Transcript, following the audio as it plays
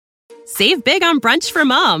Save big on brunch for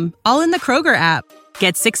mom, all in the Kroger app.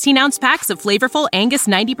 Get 16-ounce packs of flavorful Angus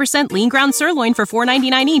 90% lean ground sirloin for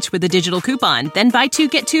 $4.99 each with a digital coupon. Then buy 2,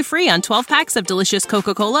 get 2 free on 12 packs of delicious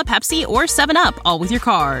Coca-Cola, Pepsi, or 7-Up, all with your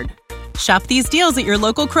card. Shop these deals at your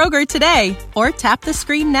local Kroger today, or tap the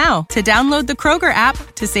screen now to download the Kroger app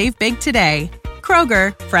to save big today.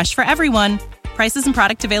 Kroger, fresh for everyone. Prices and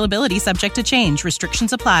product availability subject to change.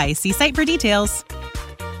 Restrictions apply. See site for details.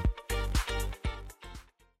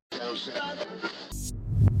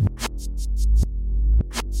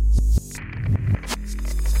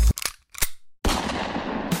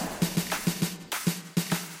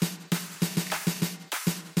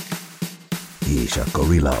 He's a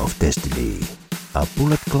gorilla of destiny, a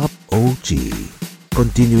Bullet Club OG,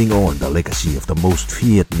 continuing on the legacy of the most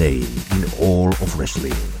feared name in all of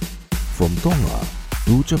wrestling. From Tonga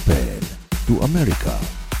to Japan to America,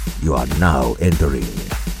 you are now entering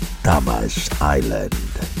Tama's Island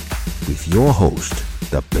with your host,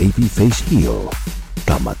 the babyface heel,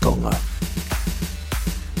 Tama Tonga.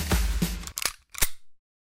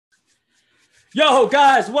 Yo,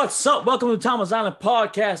 guys, what's up? Welcome to Tama's Island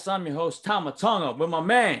Podcast. I'm your host, Tama Tonga, with my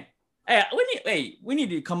man. Hey, we need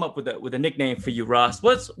to come up with a nickname for you, Ross.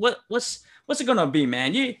 What's it gonna be,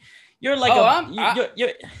 man? You're like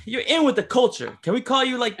you're in with the culture. Can we call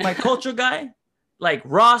you like my culture guy, like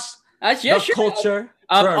Ross? Yeah, sure. Culture.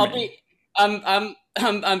 I'm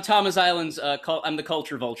Tama's Island's. I'm the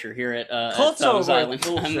culture vulture here at Tama's Island.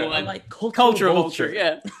 I'm like culture vulture.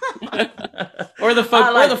 Yeah. or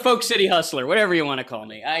the folk city hustler, whatever you want to call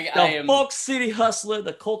me. I am folk city hustler,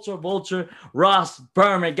 the culture vulture, Ross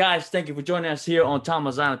Berman. Guys, thank you for joining us here on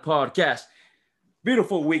Tama's Island Podcast.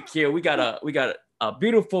 Beautiful week here. We got a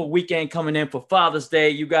beautiful weekend coming in for Father's Day.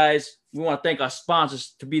 You guys, we want to thank our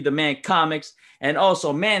sponsors, To Be the Man Comics, and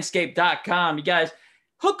also Manscaped.com. You guys,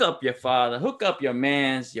 hook up your father, hook up your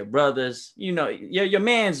mans, your brothers, your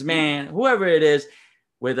man's man, whoever it is,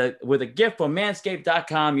 with a gift from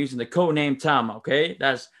Manscaped.com using the code name Tama. Okay,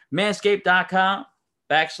 that's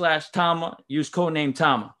Manscaped.com/Tama. Use code name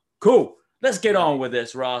Tama. Cool. Let's get on with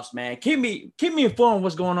this, Ross, man. Keep me informed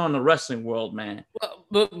what's going on in the wrestling world, man. Well,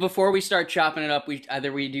 but before we start chopping it up, we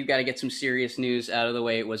do got to get some serious news out of the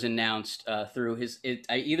way. It was announced through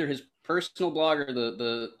either his personal blog or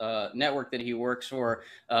the network that he works for.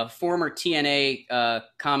 Former TNA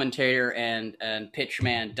commentator and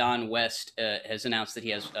pitchman Don West has announced that he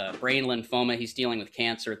has brain lymphoma. He's dealing with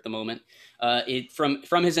cancer at the moment.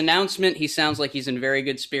 From his announcement, he sounds like he's in very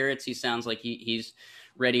good spirits. He sounds like he's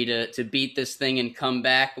ready to beat this thing and come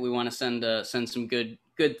back. But we want to send some good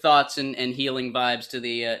thoughts and healing vibes to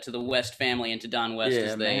the West family and to Don West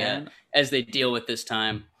as they deal with this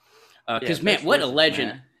time. Because what a legend.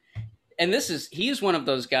 Man. And he's one of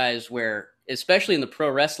those guys where, especially in the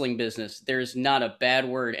pro wrestling business, there's not a bad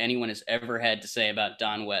word anyone has ever had to say about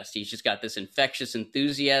Don West. He's just got this infectious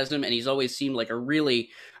enthusiasm, and he's always seemed like a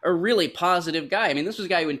really positive guy. I mean, this was a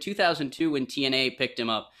guy who in 2002, when TNA picked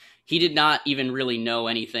him up, he did not even really know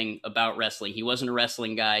anything about wrestling. He wasn't a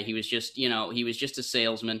wrestling guy. He was just a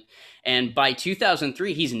salesman. And by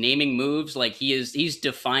 2003, he's naming moves. Like he's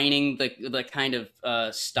defining the kind of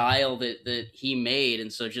style that he made.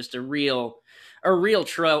 And so just a real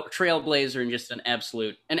trailblazer and just an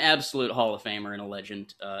absolute Hall of Famer and a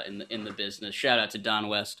legend in the business. Shout out to Don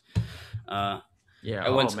West. Man,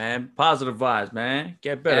 positive vibes, man.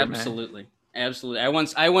 Get better, absolutely. Man. Absolutely. I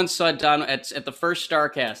once saw Don at the first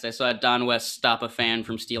Starcast. I saw Don West stop a fan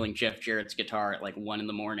from stealing Jeff Jarrett's guitar at like 1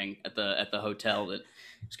 a.m. at the hotel that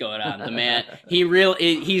was going on. The man,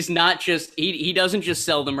 he's not just he doesn't just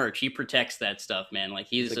sell the merch. He protects that stuff, man. Like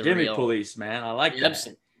he's a gimme real police, man. I like that.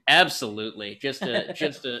 Absolutely. Just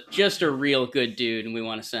a real good dude, and we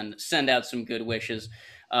want to send out some good wishes.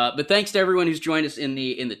 But thanks to everyone who's joined us in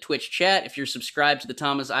the Twitch chat. If you're subscribed to the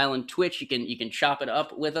Tama's Island Twitch, you can chop it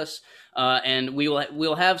up with us. And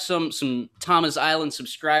we'll have some Tama's Island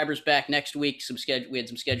subscribers back next week. We had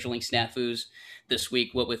some scheduling snafus this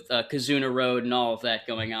week, what with Kazuna Road and all of that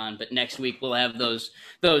going on. But next week we'll have those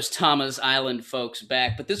Tama's Island folks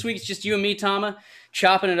back. But this week it's just you and me, Tama,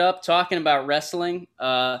 chopping it up, talking about wrestling.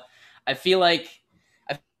 I feel like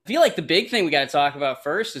the big thing we got to talk about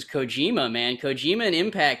first is Kojima, man. Kojima and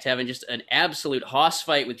Impact having just an absolute hoss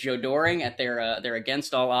fight with Joe Doring at their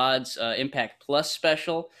Against All Odds Impact Plus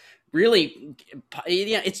special. Really,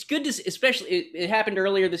 it's good to, especially it happened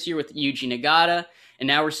earlier this year with Yuji Nagata, and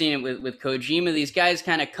now we're seeing it with Kojima. These guys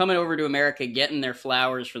kind of coming over to America, getting their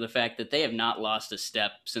flowers for the fact that they have not lost a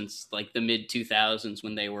step since like the mid 2000s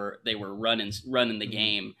when they were running the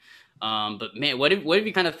game. But man, what have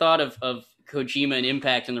you kind of thought of Kojima and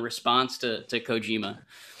Impact and the response to Kojima?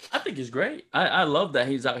 I think it's great. I love that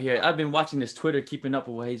he's out here. I've been watching his Twitter, keeping up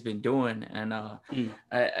with what he's been doing, and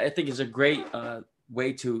I think it's a great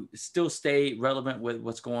way to still stay relevant with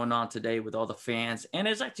what's going on today with all the fans, and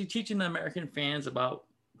it's actually teaching the American fans about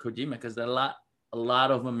Kojima, because a lot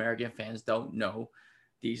of American fans don't know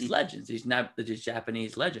these legends. He's not just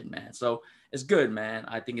Japanese legend, man. So it's good, man.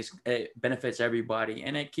 I think it benefits everybody,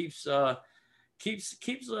 and it keeps Kojima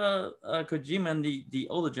and the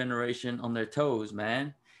older generation on their toes,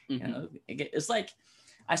 man. You know, it's like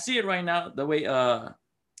I see it right now. The way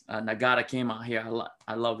Nagata came out here,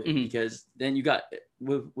 I love it, because then you got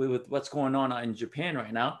with what's going on out in Japan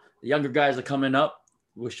right now. The younger guys are coming up.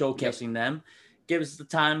 We're showcasing them. Gives the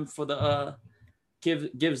time for the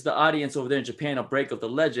gives the audience over there in Japan a break of the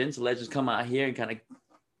legends. The legends come out here and kind of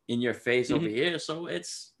in your face over here. So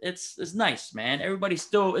it's nice, man. Everybody's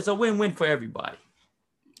still, it's a win-win for everybody.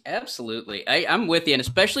 Absolutely. I'm with you. And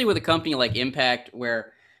especially with a company like Impact,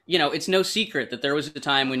 where, you know, it's no secret that there was a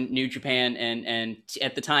time when New Japan and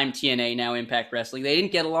at the time TNA, now Impact Wrestling, they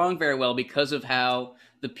didn't get along very well because of how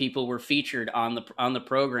the people were featured on the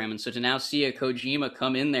program. And so to now see a Kojima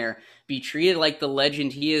come in there, be treated like the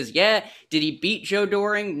legend he is. Yeah, did he beat Joe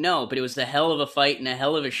Doring? No, but it was a hell of a fight and a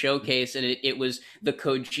hell of a showcase. And it was the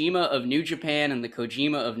Kojima of New Japan, and the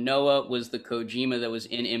Kojima of Noah was the Kojima that was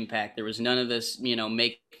in Impact. There was none of this, you know,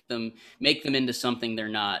 make them into something they're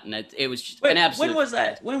not. And it was just an absolute.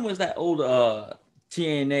 When was that old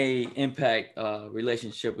TNA Impact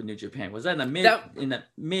relationship with New Japan? Was that in the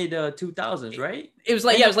mid 2000s, right? It was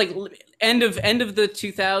like, yeah, it was like end of the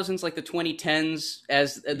 2000s, like the 2010s,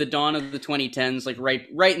 as the dawn of the 2010s, like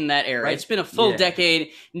right in that era. Right. It's been a full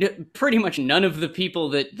decade. Pretty much none of the people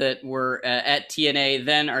that were at TNA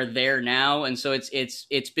then are there now, and so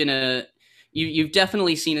it's been a. You've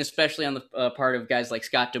definitely seen, especially on the part of guys like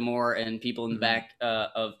Scott D'Amore and people in the back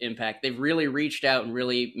of Impact, they've really reached out and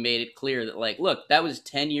really made it clear that, like, look, that was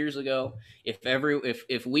 10 years ago.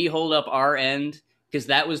 If we hold up our end, because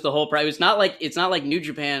that was the whole problem. It's not like New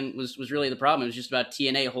Japan was really the problem. It was just about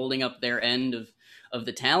TNA holding up their end of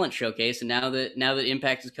the talent showcase. And now that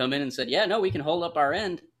Impact has come in and said, yeah, no, we can hold up our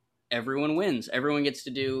end, everyone wins. Everyone gets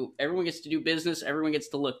to do business. Everyone gets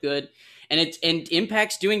to look good. And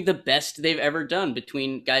Impact's doing the best they've ever done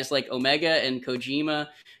between guys like Omega and Kojima,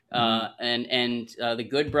 and the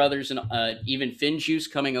Good Brothers, and even FinJuice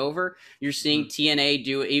coming over. You're seeing TNA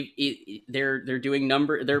do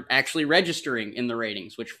they're actually registering in the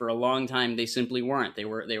ratings, which for a long time they simply weren't. They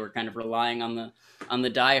were kind of relying on the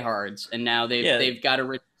diehards, and now they've got to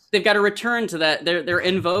return to that. They're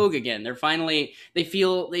in vogue again. They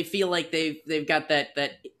feel like they've got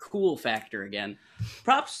that cool factor again.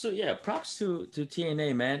 Props to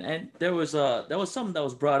TNA, man. And there was something that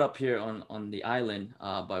was brought up here on the island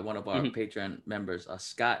by one of our Patreon members,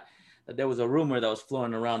 Scott. That there was a rumor that was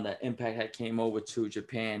flowing around that Impact had came over to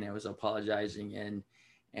Japan and was apologizing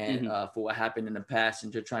and for what happened in the past,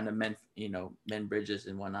 and just trying to mend bridges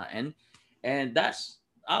and whatnot. And that's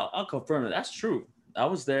I'll confirm that that's true. I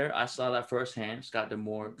was there. I saw that firsthand. Scott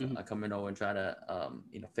D'Amore coming over and trying to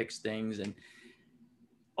fix things, and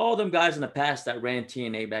all them guys in the past that ran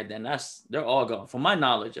TNA back then, they're all gone, from my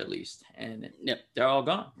knowledge at least. And they're all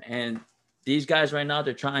gone. And these guys right now,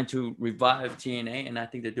 they're trying to revive TNA, and I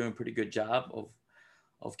think they're doing a pretty good job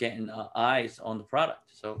of getting eyes on the product.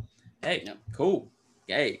 So, hey, cool.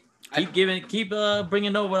 Hey, keep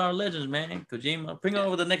bringing over our legends, man. Kojima, bring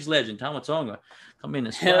over the next legend, Tama Tonga. Come in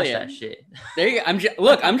and splash that shit. There you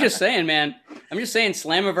go. I'm just saying, man. I'm just saying,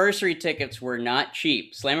 Slammiversary tickets were not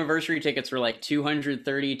cheap. Slammiversary tickets were like $230,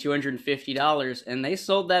 $250, and they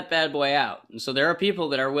sold that bad boy out. And so there are people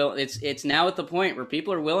that are willing. It's now at the point where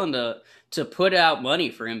people are willing to put out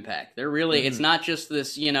money for Impact. They're really. It's not just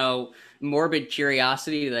this, morbid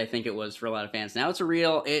curiosity that I think it was for a lot of fans. Now it's a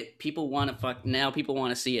real. People want to Now people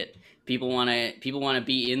want to see it. People want to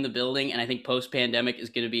be in the building, and I think post pandemic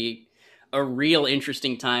is going to be a real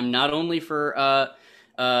interesting time, not only for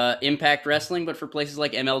Impact Wrestling, but for places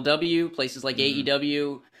like MLW, places like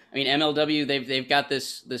AEW. I mean, MLW, they've got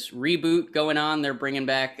this reboot going on. They're bringing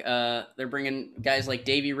guys like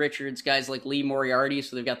Davey Richards, guys like Lee Moriarty.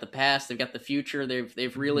 So they've got the past, they've got the future.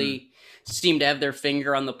 They've really seemed to have their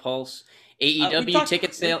finger on the pulse. AEW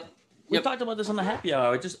ticket sale. We talked about this on the happy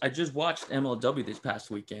hour. I just watched MLW this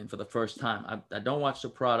past weekend for the first time. I don't watch the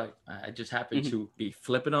product. I just happened to be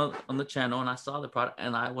flipping on the channel, and I saw the product,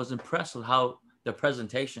 and I was impressed with how the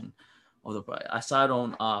presentation of the product. I saw it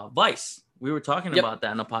on Vice. We were talking about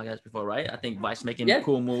that in the podcast before, right? I think Vice making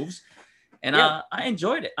cool moves, and I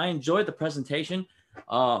enjoyed it. I enjoyed the presentation.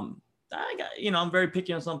 I'm very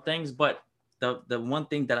picky on some things, but the one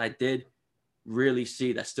thing that I did really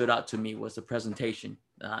see that stood out to me was the presentation.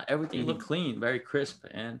 everything looked clean, very crisp,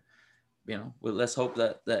 and let's hope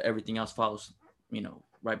that everything else follows,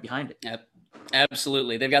 right behind it. Yep.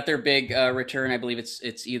 Absolutely. They've got their big return. I believe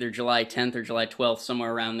it's either July 10th or July 12th,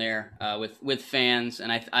 somewhere around there, with fans.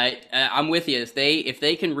 And I'm with you. If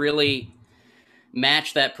they can really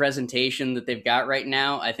match that presentation that they've got right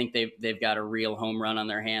now, I think they've got a real home run on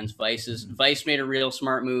their hands. Vice made a real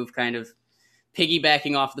smart move, kind of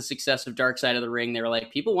piggybacking off the success of Dark Side of the Ring. They were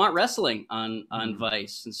like, people want wrestling on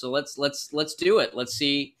Vice, and so let's do it. Let's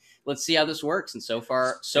see how this works. And so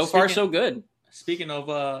far so good. Speaking of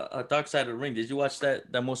Dark Side of the Ring, did you watch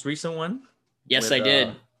that most recent one? Yes, I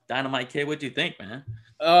did. Dynamite Kid. What do you think, man?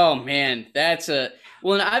 Oh man,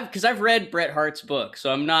 because I've read Bret Hart's book,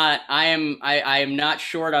 so I am not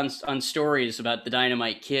short on stories about the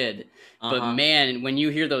Dynamite Kid. But man, when you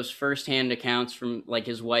hear those firsthand accounts from like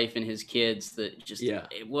his wife and his kids, it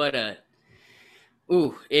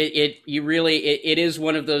is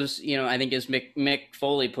one of those, I think as Mick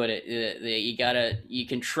Foley put it, you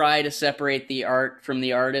can try to separate the art from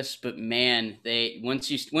the artist, but man,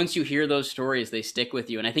 once you hear those stories, they stick with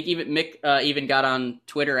you. And I think even Mick even got on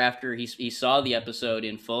Twitter after he saw the episode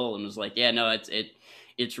in full and was like, yeah, no,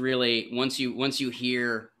 it's really, once you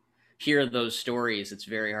hear those stories, it's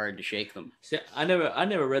very hard to shake them. See, I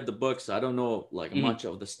never read the book, so I don't know much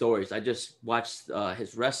of the stories. I just watched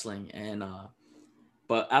his wrestling, and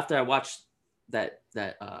but after I watched that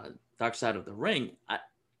Dark Side of the Ring,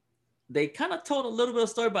 they kind of told a little bit of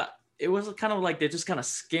story, but it was kind of like they just kind of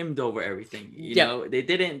skimmed over everything. You know, they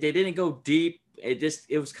didn't go deep.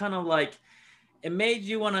 It was kind of like it made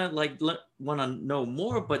you want to know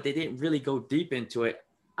more, but they didn't really go deep into it.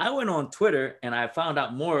 I went on Twitter and I found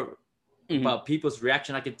out more about people's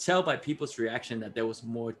reaction. I could tell by people's reaction that there was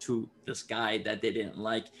more to this guy that they didn't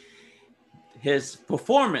like. His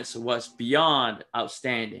performance was beyond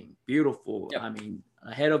outstanding, beautiful. Yep. I mean,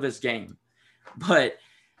 ahead of his game, but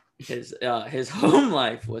his home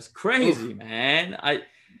life was crazy, man.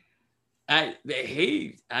 I'm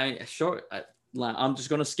just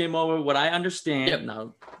gonna skim over what I understand. Yep.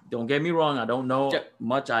 Now, don't get me wrong. I don't know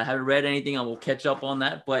much. I haven't read anything. I will catch up on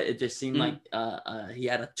that. But it just seemed like he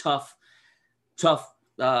had a tough,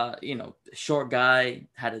 short guy,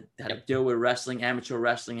 had to deal with wrestling, amateur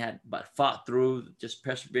wrestling, but fought through, just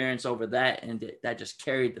perseverance over that, and that just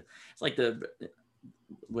carried. It's like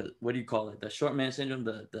what do you call it? The short man syndrome,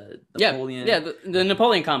 the Napoleon. Yeah, the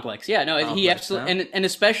Napoleon complex. Yeah, no, complex, he absolutely, and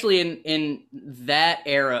especially in that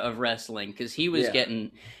era of wrestling, because he was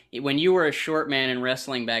getting. When you were a short man in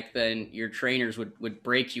wrestling back then, your trainers would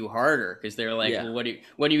break you harder because they're like, well, what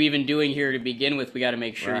are you even doing here to begin with? We got to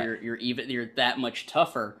make sure you're that much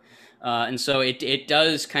tougher. And so it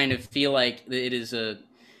does kind of feel like there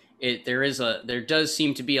does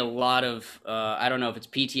seem to be a lot of, I don't know if it's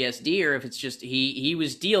PTSD or if it's just, he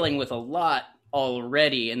was dealing with a lot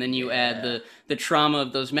already. And then you add the trauma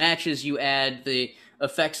of those matches, you add the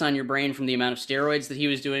effects on your brain from the amount of steroids that he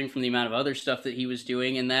was doing, from the amount of other stuff that he was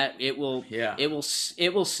doing, and that it will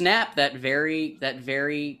snap that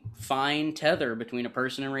very fine tether between a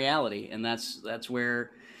person and reality. And that's where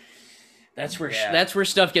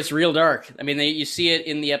stuff gets real dark. I mean, you see it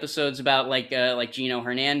in the episodes about like Gino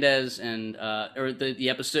Hernandez and or the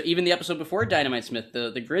episode before Dynamite Smith,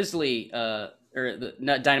 the Grizzly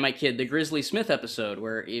not Dynamite Kid, the Grizzly Smith episode,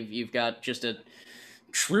 where you've got just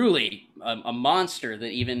truly a monster that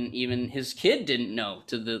even his kid didn't know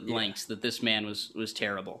to the lengths that this man was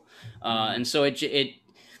terrible. And so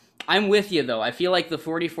I'm with you though. I feel like the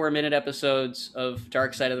 44-minute episodes of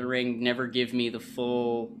Dark Side of the Ring never give me the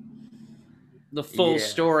full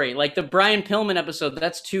story. Like the Brian Pillman episode,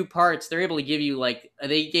 that's 2 parts. They're able to give you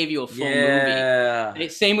they gave you a full movie.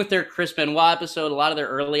 Same with their Chris Benoit episode. A lot of their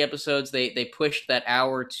early episodes, they pushed that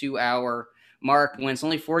 2 hour mark. When it's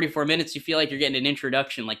only 44 minutes, you feel like you're getting an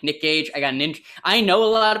introduction. Like Nick Gage, I know a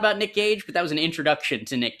lot about Nick Gage, but that was an introduction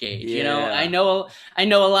to Nick Gage. You know, I know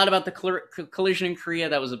a lot about the Collision in Korea.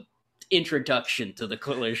 That was an introduction to the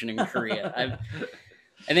Collision in Korea.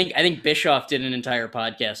 I think Bischoff did an entire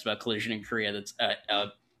podcast about Collision in Korea. That's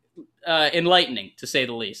enlightening, to say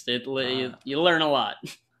the least. You learn a lot.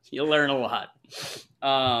 You learn a lot.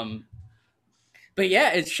 But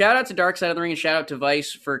yeah, it's shout out to Dark Side of the Ring and shout out to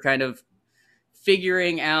Vice for kind of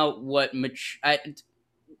figuring out what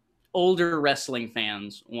older wrestling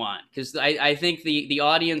fans want. Because I think the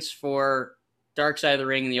audience for Dark Side of the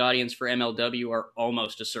Ring and the audience for MLW are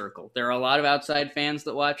almost a circle. There are a lot of outside fans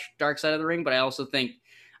that watch Dark Side of the Ring, but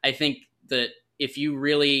I think that if you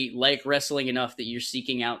really like wrestling enough that you're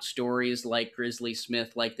seeking out stories like Grizzly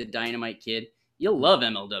Smith, like the Dynamite Kid, you'll love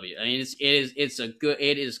MLW. I mean,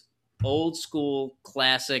 it is old school,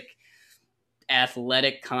 classic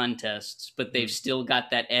athletic contests, but they've still got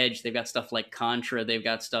that edge. They've got stuff like Contra. They've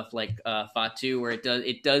got stuff like Fatu, where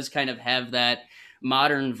it does kind of have that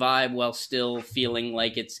modern vibe while still feeling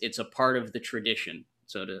like it's a part of the tradition,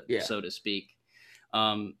 so to speak.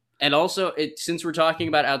 And also, since we're talking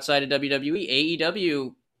about outside of WWE,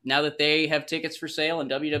 AEW, now that they have tickets for sale and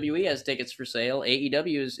WWE has tickets for sale,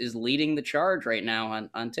 AEW is leading the charge right now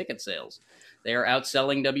on ticket sales. They are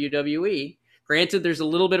outselling WWE. Granted, there's a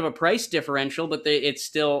little bit of a price differential, but it's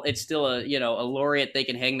still a a laureate they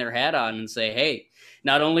can hang their hat on and say, hey,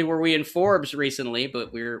 not only were we in Forbes recently,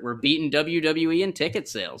 but we're beating WWE in ticket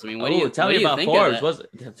sales. I mean, tell me about Forbes.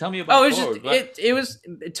 Tell me about Forbes. It was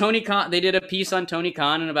Tony Khan. They did a piece on Tony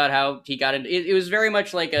Khan and about how he got into it. It was very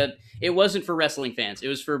much like it wasn't for wrestling fans. It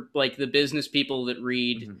was for like the business people that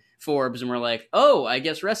read Forbes and were like, oh, I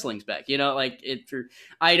guess wrestling's back.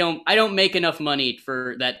 I don't make enough money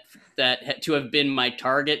for that to have been my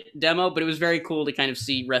target demo, but it was very cool to kind of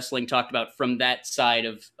see wrestling talked about from that side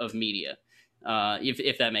of media.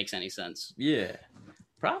 If that makes any sense. Yeah.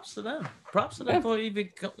 Props to them for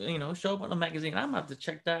even show up on the magazine. I'm about to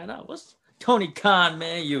check that out. What's Tony Khan,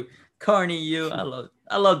 man? You Carney, you. I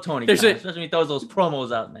love Tony Khan, especially when he throws those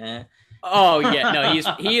promos out, man. Oh yeah, no,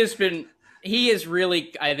 he has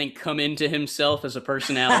really, I think, come into himself as a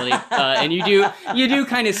personality, and you do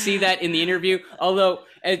kind of see that in the interview. Although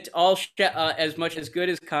as much as good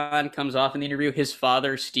as Khan comes off in the interview, his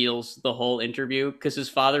father steals the whole interview because his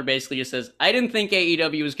father basically just says, "I didn't think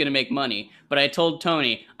AEW was going to make money, but I told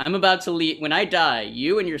Tony I'm about to leave. When I die,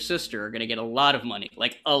 you and your sister are going to get a lot of money,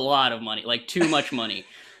 like too much money."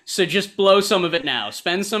 So just blow some of it now.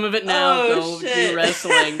 Spend some of it now. Go do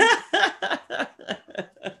wrestling.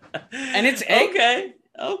 And it's okay.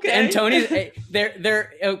 And Tony's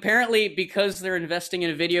they're apparently, because they're investing in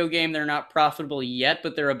a video game, they're not profitable yet,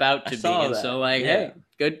 but they're about to be. And so hey,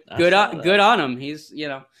 good on him. He's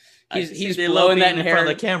blowing that in front of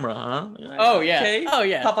the camera, huh? Okay. Oh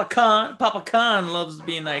yeah. Papa Khan loves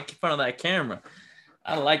being like in front of that camera.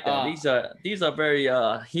 I like that. These are very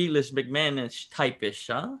heelish McMahonish type-ish,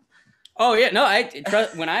 huh? Oh yeah, no.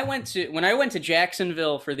 When I went to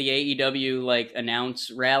Jacksonville for the AEW announce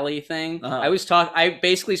rally thing, I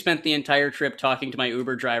basically spent the entire trip talking to my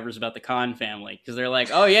Uber drivers about the Khan family, because they're like,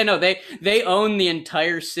 oh yeah, no, they own the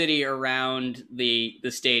entire city around the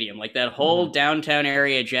stadium, like that whole downtown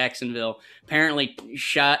area of Jacksonville. Apparently,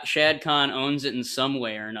 Shad Khan owns it in some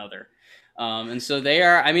way or another, and so they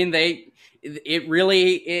are. I mean,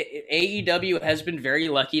 AEW has been very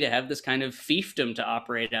lucky to have this kind of fiefdom to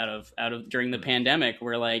operate out of during the pandemic,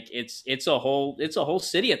 where it's a whole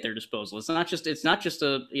city at their disposal. It's not just a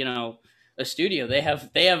studio. They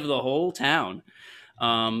have the whole town.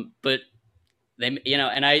 But they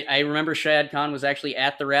and I remember Shad Khan was actually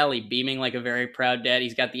at the rally, beaming like a very proud dad.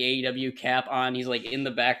 He's got the AEW cap on. He's like in the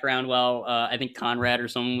background while I think Conrad or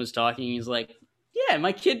someone was talking. He's like, yeah,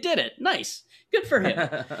 my kid did it. Nice. Good for him.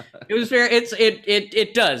 It was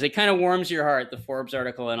it does. It kind of warms your heart, the Forbes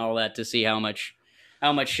article and all that, to see how much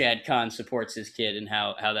Shad Khan supports his kid and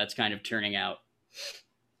how that's kind of turning out.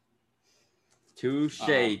 Touche,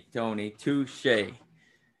 Tony. Touche.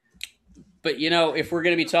 But if we're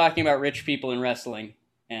going to be talking about rich people in wrestling,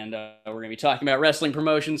 and we're going to be talking about wrestling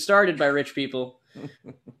promotions started by rich people,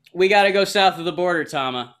 we got to go south of the border,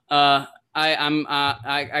 Tama.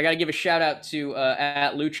 I got to give a shout out to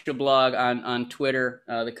at Lucha Blog on Twitter,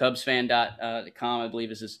 the CubsFan.com, I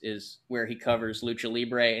believe is where he covers Lucha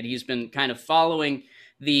Libre, and he's been kind of following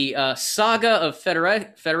the saga of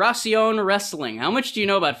Federación Wrestling. How much do you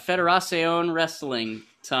know about Federación Wrestling,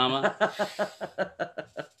 Tama?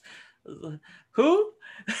 Who?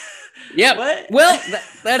 Yeah. What? Well,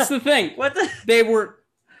 that's the thing. What the?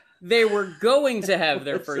 They were going to have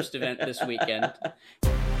their first event this weekend.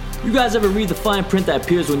 You guys ever read the fine print that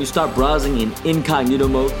appears when you start browsing in incognito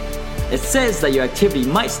mode? It says that your activity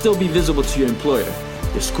might still be visible to your employer,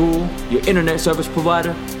 your school, your internet service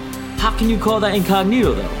provider. How can you call that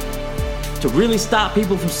incognito though? To really stop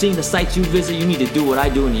people from seeing the sites you visit, you need to do what I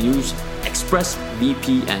do and use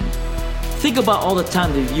ExpressVPN. Think about all the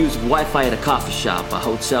time you've used Wi-Fi at a coffee shop, a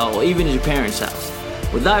hotel, or even at your parents' house.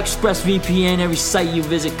 Without ExpressVPN, every site you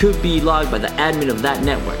visit could be logged by the admin of that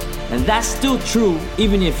network. And that's still true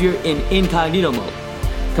even if you're in incognito mode.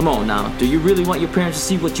 Come on now, do you really want your parents to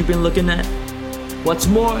see what you've been looking at? What's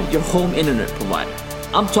more, your home internet provider,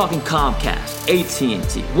 I'm talking Comcast,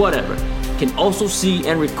 AT&T, whatever, can also see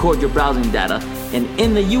and record your browsing data, and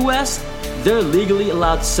in the US, they're legally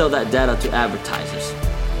allowed to sell that data to advertisers.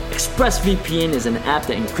 ExpressVPN is an app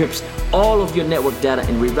that encrypts all of your network data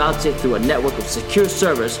and reroutes it through a network of secure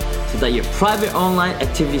servers so that your private online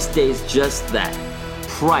activity stays just that,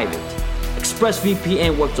 private.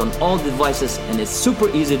 ExpressVPN works on all devices and is super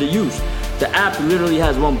easy to use. The app literally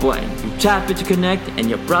has one button. You tap it to connect and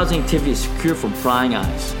your browsing activity is secure from prying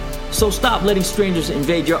eyes. So stop letting strangers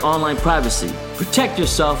invade your online privacy. Protect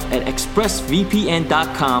yourself at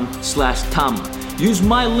expressvpn.com/Tama. Use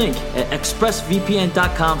my link at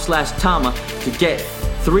expressvpn.com/Tama to get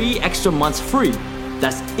 3 extra months free.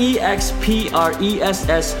 That's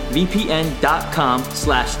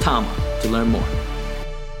expressvpn.com/Tama to learn more.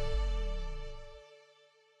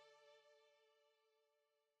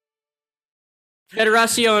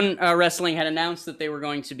 Federacion Wrestling had announced that they were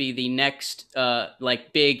going to be the next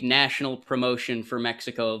big national promotion for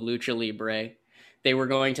Mexico of Lucha Libre. They were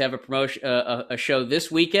going to have a show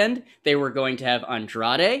this weekend. They were going to have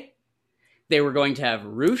Andrade. They were going to have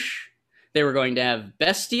Rush. They were going to have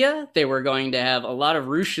Bestia. They were going to have a lot of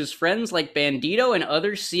Rush's friends like Bandito and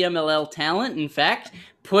other CMLL talent. In fact,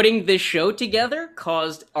 putting this show together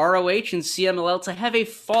caused ROH and CMLL to have a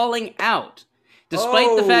falling out.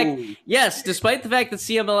 Despite the fact that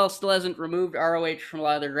CMLL still hasn't removed ROH from a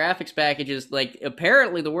lot of their graphics packages, like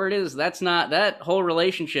apparently the word is that whole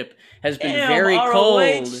relationship has been very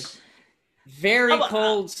cold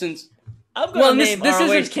since. I'm gonna name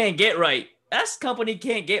ROH can't get right. That's company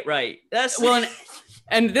can't get right. That's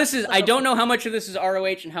and this is I don't know how much of this is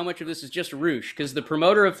ROH and how much of this is just Rush, because the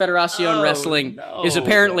promoter of Federacion Wrestling is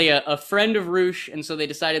apparently a friend of Rush, and so they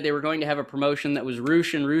decided they were going to have a promotion that was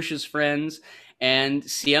Rush and Rush's friends. And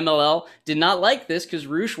CMLL did not like this because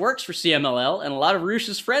Rush works for CMLL, and a lot of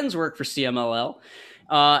Rush's friends work for CMLL.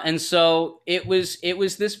 And so it was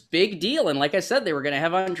this big deal. And like I said, they were going to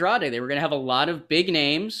have Andrade. They were going to have a lot of big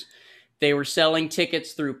names. They were selling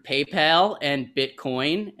tickets through PayPal and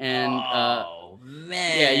Bitcoin. And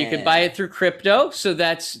man. Yeah, you could buy it through crypto. So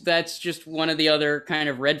that's just one of the other kind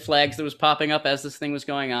of red flags that was popping up as this thing was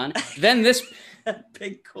going on. Then this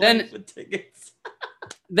Bitcoin for tickets.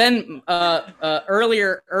 Then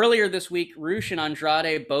earlier this week, Rush and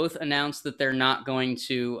Andrade both announced that they're not going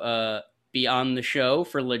to be on the show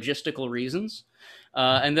for logistical reasons.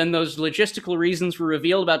 And then those logistical reasons were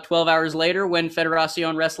revealed about 12 hours later when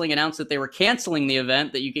Federacion Wrestling announced that they were canceling the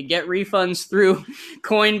event, that you could get refunds through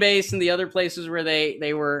Coinbase and the other places where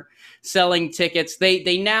they were selling tickets.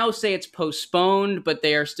 They now say it's postponed, but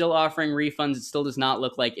they are still offering refunds. It still does not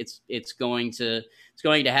look like it's going to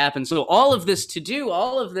happen. So all of this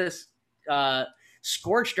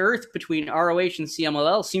scorched earth between ROH and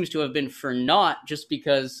CMLL seems to have been for naught, just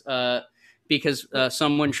because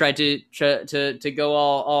someone tried to go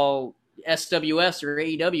all SWS or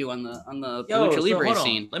AEW on the Lucha Libre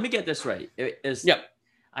scene. Let me get this right.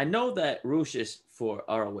 I know that Rush is for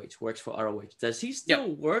ROH, works for ROH. Does he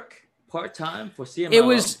still work part-time for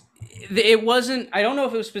CMLL? It wasn't. I don't know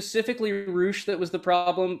if it was specifically Rush that was the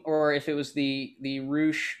problem, or if it was the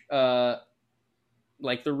Rush,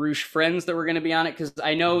 like the Rush friends that were going to be on it. Because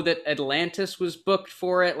I know that Atlantis was booked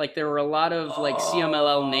for it. Like there were a lot of like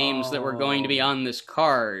CMLL names that were going to be on this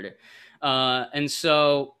card, and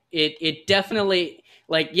so it definitely.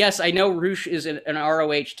 Like, yes, I know Rush is an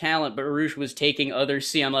ROH talent, but Rush was taking other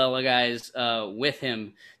CMLL guys with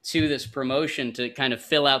him to this promotion to kind of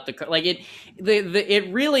fill out the like it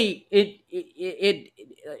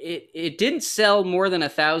didn't sell more than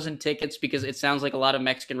 1,000 tickets, because it sounds like a lot of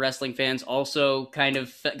Mexican wrestling fans also kind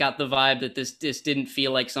of got the vibe that this didn't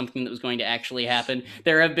feel like something that was going to actually happen.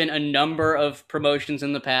 There have been a number of promotions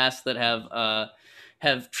in the past that have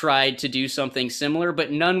tried to do something similar,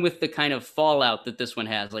 but none with the kind of fallout that this one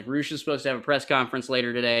has. Like Rush is supposed to have a press conference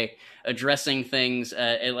later today addressing things.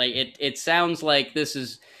 It sounds like they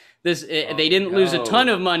didn't lose a ton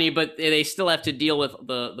of money, but they still have to deal with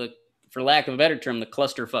the for lack of a better term, the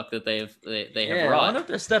clusterfuck that they have brought. I wonder if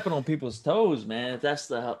they're stepping on people's toes, man. If that's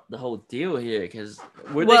the whole deal here, because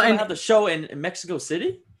they going to have the show in Mexico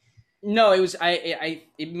City? No, it was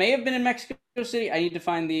it may have been in Mexico City. I need to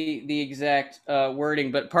find the exact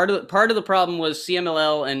wording, but part of the problem was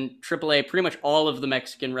CMLL and AAA, pretty much all of the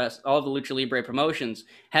all of the Lucha Libre promotions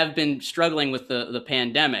have been struggling with the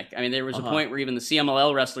pandemic. I mean, there was a point where even the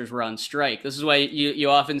CMLL wrestlers were on strike. This is why you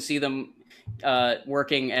often see them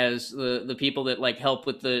working as the people that like help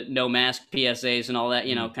with the no mask PSAs and all that,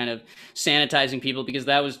 kind of sanitizing people, because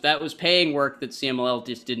that was paying work that CMLL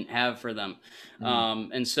just didn't have for them.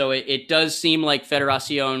 And so it does seem like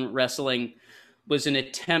Federacion Wrestling was an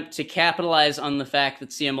attempt to capitalize on the fact that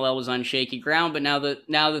CMLL was on shaky ground. But now that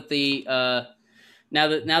the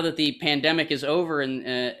pandemic is over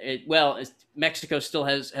and Mexico still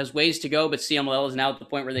has ways to go, but CMLL is now at the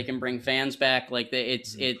point where they can bring fans back. Like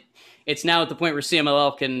it's it's now at the point where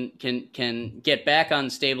CMLL can get back on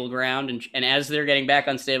stable ground, and as they're getting back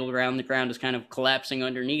on stable ground, the ground is kind of collapsing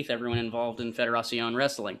underneath everyone involved in Federación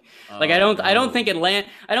Wrestling. Like I don't think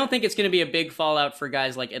it's going to be a big fallout for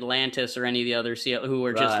guys like Atlantis or any of the other who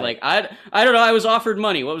are just like I don't know, I was offered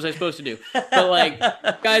money, what was I supposed to do? But like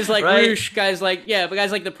guys like Roosh, guys like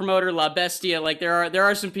the promoter La Bestia, like there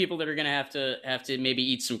are some people that are going to have to maybe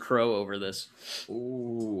eat some crow over this.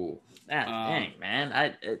 Ooh. Dang,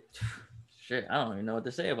 man. Shit, I don't even know what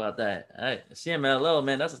to say about that. CMLL,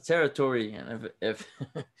 man, that's a territory. And if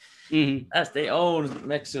that's they own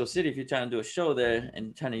Mexico City, if you're trying to do a show there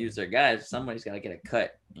and trying to use their guys, somebody's got to get a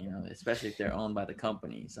cut, especially if they're owned by the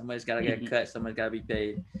company. Somebody's got to get a cut. Somebody's got to be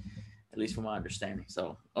paid, at least from my understanding.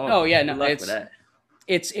 So,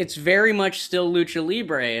 it's very much still Lucha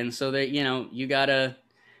Libre. And so that, you gotta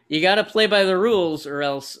play by the rules, or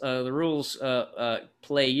else the rules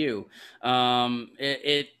play you. Shout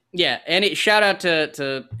out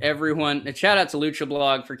to everyone. Shout out to Lucha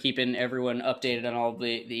Blog for keeping everyone updated on all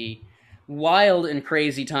the wild and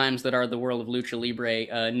crazy times that are the world of Lucha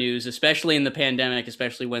Libre news, especially in the pandemic,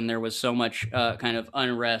 especially when there was so much kind of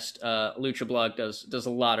unrest. Lucha Blog does a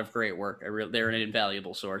lot of great work. They're an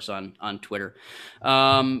invaluable source on Twitter.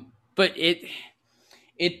 But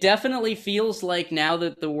it definitely feels like now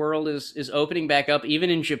that the world is opening back up,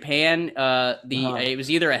 even in Japan, it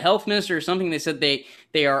was either a health minister or something. They said they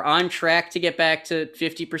are on track to get back to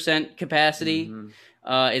 50% capacity. Mm-hmm.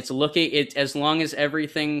 As long as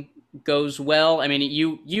everything goes well. I mean,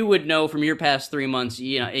 you would know from your past 3 months,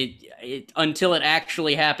 until it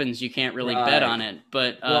actually happens, you can't really bet on it.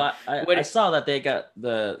 But I saw that they got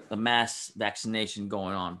the mass vaccination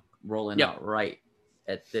rolling out right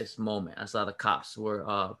at this moment. I saw the cops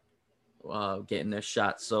were getting their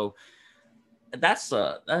shots, so that's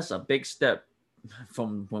a big step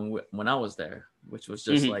from when I was there, which was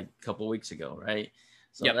just like a couple weeks ago, right?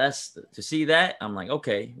 So that's to see that, I'm like,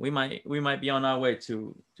 okay, we might be on our way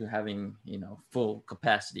to having full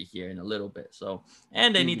capacity here in a little bit. So,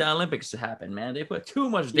 and they need the Olympics to happen, man. They put too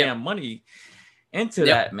much damn money into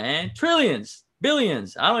that, man. Trillions,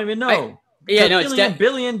 billions, I don't even know.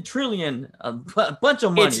 Billion, trillion, a bunch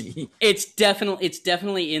of money. It's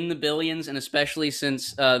definitely in the billions, and especially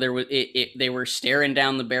since they were staring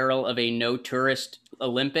down the barrel of a no tourist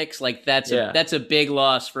Olympics. Like that's a big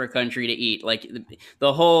loss for a country to eat. Like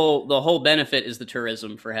the whole benefit is the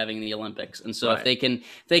tourism for having the Olympics, and so if they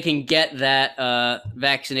can get that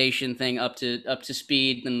vaccination thing up to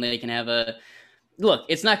speed, then they can have a. Look,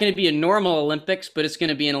 it's not going to be a normal Olympics, but it's going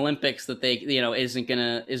to be an Olympics that they, isn't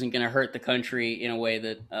gonna hurt the country in a way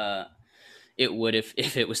that it would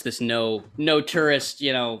if it was this no tourist,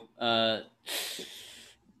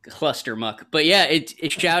 cluster muck. But yeah,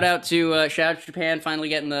 it shout out to Japan finally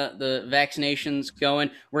getting the vaccinations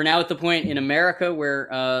going. We're now at the point in America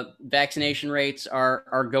where vaccination rates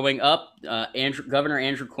are going up. Governor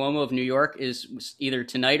Andrew Cuomo of New York is either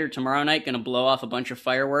tonight or tomorrow night going to blow off a bunch of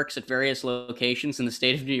fireworks at various locations in the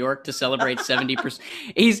state of New York to celebrate 70%.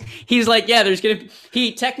 He's like,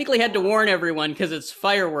 he technically had to warn everyone because it's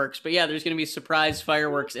fireworks, but yeah, there's going to be surprise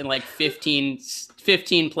fireworks in like 15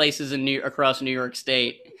 places across New York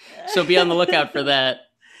State. So be on the lookout for that.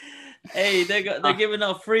 Hey, they're giving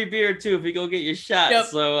out free beer too if you go get your shot. Yep.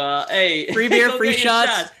 So free beer, free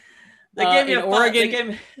shots. They gave me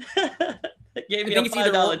Oregon. They gave me a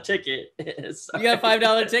 $5 ticket. You got a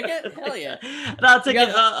 $5 ticket? Hell yeah! And I'll take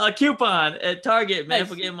a coupon at Target, man,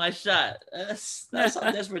 for getting my shot. That's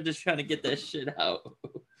how desperate just trying to get that shit out.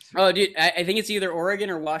 Oh, dude, I think it's either Oregon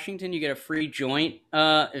or Washington. You get a free joint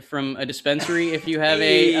from a dispensary if you have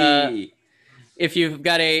if you've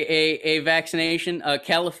got a vaccination.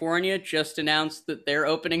 California just announced that they're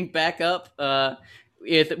opening back up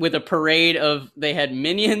with a parade of, they had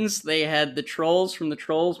Minions, they had the Trolls from the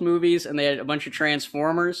Trolls movies, and they had a bunch of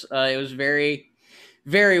Transformers. It was very,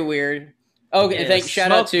 very weird. Oh,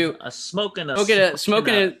 shout out to smoking a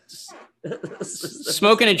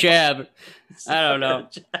jab. I don't know.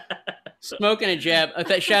 Smoking a jab.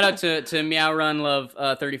 Shout out to Meow Run Love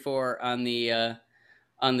 34 on the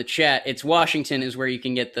chat. It's Washington is where you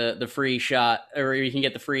can get the free shot, or you can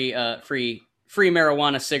get the free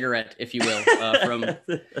marijuana cigarette, if you will,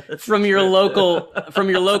 from your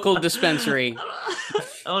local dispensary.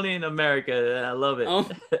 Only in America. I love it.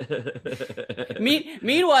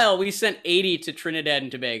 Meanwhile, we sent 80 to Trinidad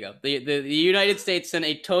and Tobago. The United States sent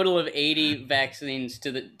a total of 80 vaccines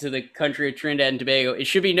to the country of Trinidad and Tobago. It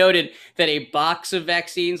should be noted that a box of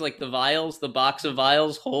vaccines, like the box of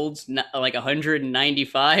vials holds like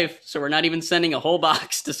 195. So we're not even sending a whole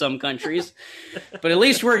box to some countries, but at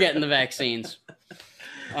least we're getting the vaccines.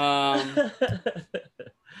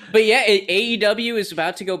 But yeah, AEW is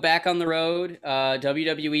about to go back on the road.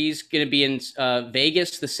 WWE's going to be in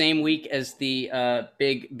Vegas the same week as the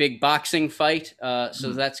big boxing fight.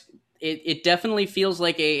 So that's it. It definitely feels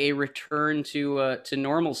like a return to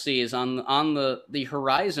normalcy is on the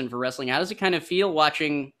horizon for wrestling. How does it kind of feel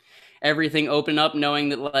watching everything open up, knowing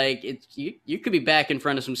that like you could be back in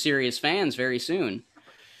front of some serious fans very soon?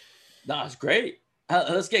 No, it's great.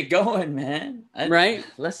 Let's get going, man. Right?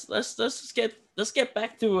 Let's get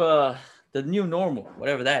back to the new normal,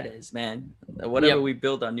 whatever that is, man. Whatever we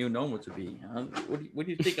build our new normal to be. What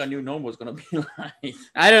do you think our new normal is going to be like?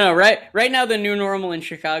 I don't know. Right now, the new normal in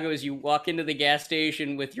Chicago is you walk into the gas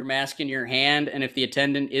station with your mask in your hand, and if the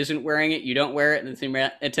attendant isn't wearing it, you don't wear it, and if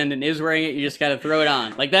the attendant is wearing it, you just gotta throw it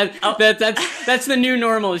on. Like that. That's the new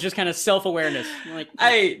normal. Is just kind of self-awareness. Like,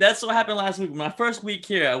 hey, that's what happened last week. My first week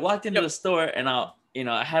here, I walked into the store and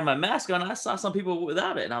I had my mask on. I saw some people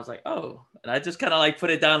without it, and I was like, oh. And I just kind of like put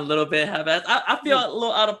it down a little bit. I feel a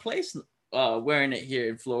little out of place wearing it here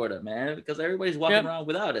in Florida, man, because everybody's walking around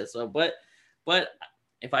without it. So, but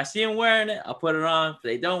if I see them wearing it, I'll put it on. If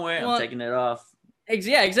they don't wear it, I'm taking it off.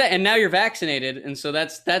 Yeah, exactly. And now you're vaccinated, and so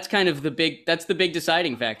that's kind of the big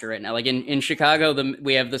deciding factor right now. Like in Chicago,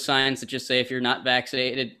 we have the signs that just say if you're not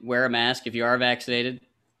vaccinated, wear a mask. If you are vaccinated,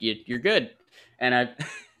 you're good. And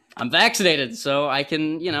I'm vaccinated, so I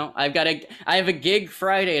can, I have a gig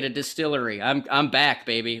Friday at a distillery. I'm back,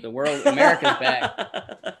 baby. America's back.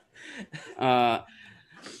 But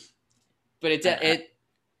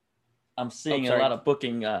I'm seeing a lot of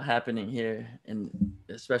booking happening here, and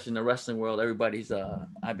especially in the wrestling world. Everybody's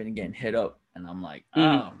I've been getting hit up, and I'm like,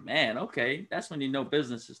 oh man, okay, that's when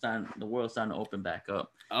the world's starting to open back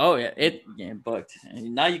up. Oh yeah, you're getting booked,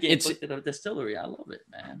 and now you're getting booked at a distillery. I love it,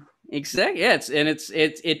 man. Exactly. Yeah,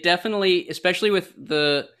 it definitely, especially with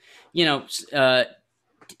the,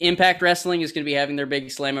 Impact Wrestling is going to be having their big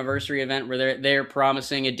Slammiversary event where they're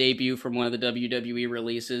promising a debut from one of the WWE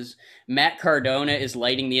releases. Matt Cardona is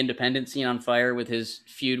lighting the independent scene on fire with his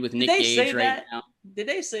feud with Nick Gage right now. Did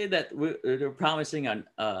they say that they're promising on?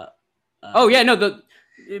 Oh yeah, no.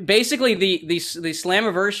 Basically, the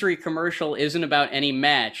Slammiversary commercial isn't about any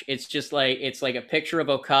match. It's just like a picture of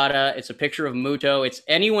Okada. It's a picture of Muto. It's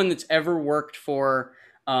anyone that's ever worked for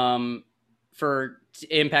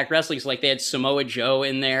Impact Wrestling. So like they had Samoa Joe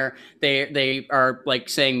in there. They are like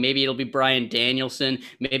saying maybe it'll be Bryan Danielson.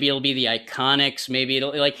 Maybe it'll be the Iconics. Maybe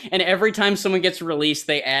it'll and every time someone gets released,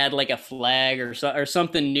 they add like a flag or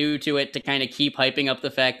something new to it to kind of keep hyping up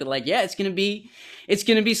the fact that it's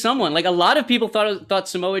gonna be someone. Like a lot of people thought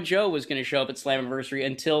Samoa Joe was going to show up at Slammiversary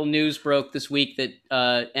until news broke this week that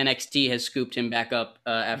NXT has scooped him back up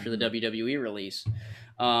after the WWE release.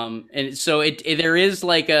 And so there is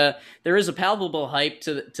a palpable hype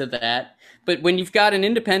to that. But when you've got an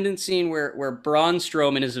independent scene where Braun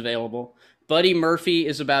Strowman is available, Buddy Murphy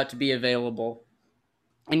is about to be available,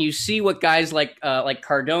 and you see what guys like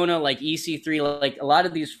Cardona, like EC3, like a lot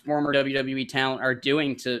of these former WWE talent are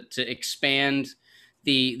doing to expand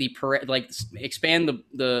expand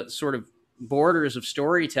the sort of borders of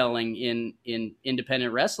storytelling in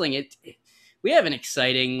independent wrestling. We have an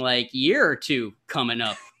exciting year or two coming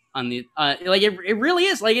up on the it really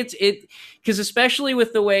is because especially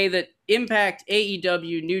with the way that Impact,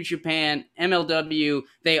 AEW, New Japan, MLW,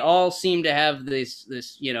 they all seem to have this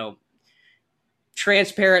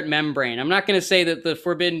transparent membrane. I'm not going to say that the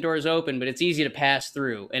forbidden door is open, but it's easy to pass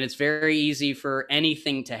through, and it's very easy for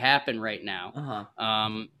anything to happen right now.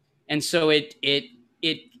 And so it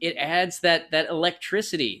adds that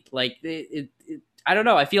electricity. I don't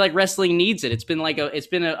know. I feel like wrestling needs it. It's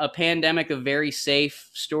been a pandemic of very safe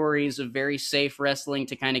stories, of very safe wrestling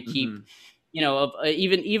to kind of keep,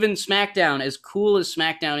 even SmackDown, as cool as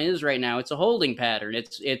SmackDown is right now, it's a holding pattern.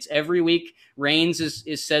 It's every week Reigns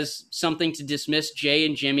says something to dismiss Jay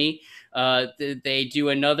and Jimmy. They do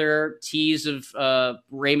another tease of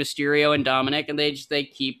Rey Mysterio and Dominic, and they just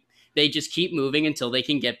keep moving until they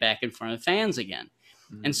can get back in front of fans again.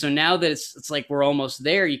 And so now that it's like we're almost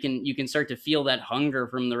there, you can start to feel that hunger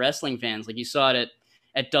from the wrestling fans. Like you saw it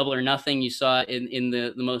at Double or Nothing, you saw it in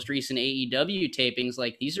the most recent AEW tapings.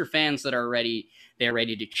 Like these are fans that are ready. They're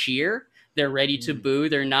ready to cheer. They're ready to boo.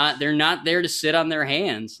 They're not there to sit on their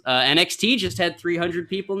hands. NXT just had 300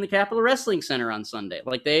 people in the Capitol Wrestling Center on Sunday.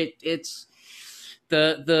 The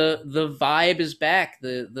vibe is back.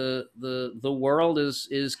 The world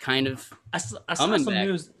is kind of I saw some back.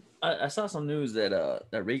 News. I saw some news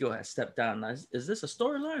that Regal has stepped down. Is this a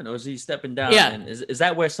storyline or is he stepping down? Yeah. And is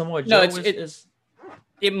that where Samoa Joe is?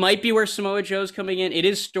 It might be where Samoa Joe's coming in. It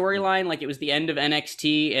is storyline. Like, it was the end of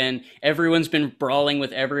NXT, and everyone's been brawling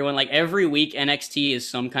with everyone. Like, every week, NXT is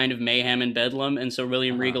some kind of mayhem and bedlam. And so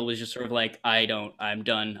William Regal was just sort of like, I'm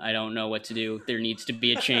done. I don't know what to do. There needs to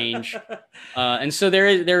be a change. And so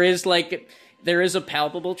there is a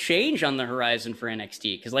palpable change on the horizon for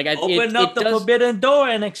NXT. Because, like, open up the forbidden door,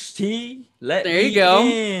 NXT. Let me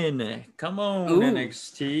in. Come on,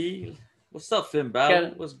 NXT. What's up, Finn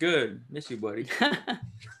Balor? What's good? Miss you, buddy.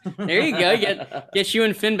 There you go. Get you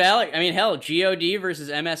and Finn Balor. I mean, hell, God versus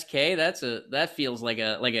MSK. That feels like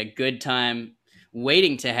a good time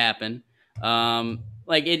waiting to happen. NXT.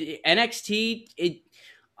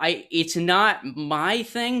 It's not my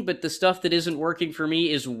thing, but the stuff that isn't working for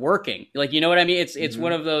me is working. Like, you know what I mean? It's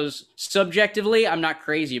one of those. Subjectively, I'm not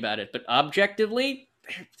crazy about it, but objectively,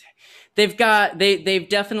 they've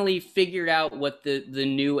definitely figured out what the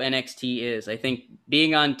new NXT is. I think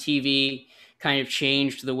being on TV kind of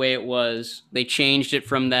changed the way it was. They changed it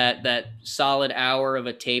from that solid hour of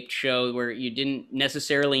a taped show where you didn't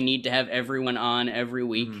necessarily need to have everyone on every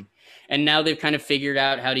week. And now they've kind of figured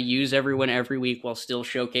out how to use everyone every week while still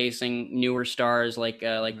showcasing newer stars like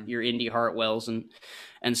your Indy Hartwells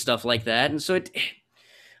and stuff like that. And so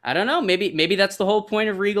I don't know. Maybe that's the whole point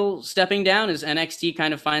of Regal stepping down, is NXT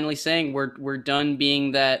kind of finally saying we're done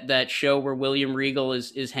being that show where William Regal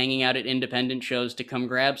is hanging out at independent shows to come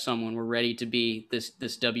grab someone. We're ready to be this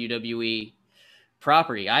WWE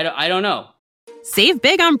property. I don't know. Save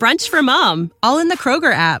big on brunch for mom, all in the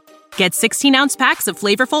Kroger app. Get 16-ounce packs of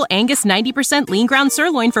flavorful Angus 90% lean ground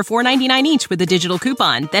sirloin for $4.99 each with a digital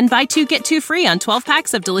coupon. Then buy 2, get 2 free on 12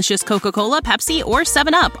 packs of delicious Coca-Cola, Pepsi, or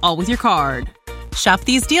 7-Up, all with your card. Shop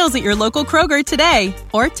these deals at your local Kroger today,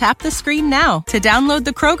 or tap the screen now to download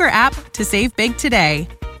the Kroger app to save big today.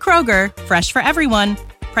 Kroger, fresh for everyone.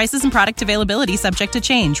 Prices and product availability subject to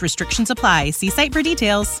change. Restrictions apply. See site for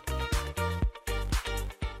details.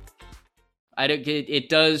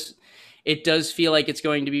 It does feel like it's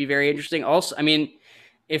going to be very interesting. Also, I mean,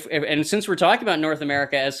 if since we're talking about North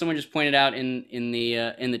America, as someone just pointed out in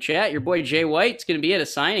the chat, your boy Jay White's going to be at a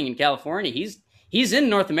signing in California. He's in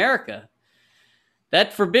North America.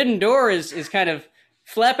 That forbidden door is kind of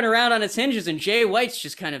flapping around on its hinges, and Jay White's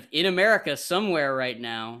just kind of in America somewhere right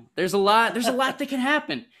now. There's a lot that can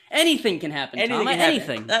happen. Anything can happen.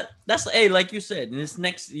 Anything. That's like you said, in this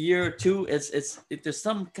next year or two, it's there's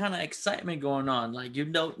some kind of excitement going on. Like you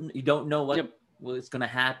don't know what's going to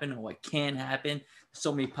happen or what can happen.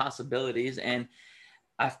 So many possibilities, and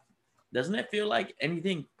doesn't it feel like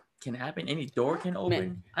anything can happen? Any door can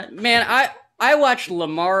open. I watched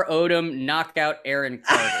Lamar Odom knock out Aaron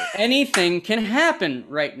Carter. Anything can happen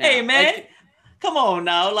right now. Hey man, come on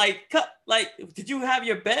now. Did you have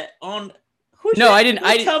your bet on? No, I didn't.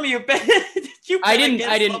 Tell me your bet. Did you bet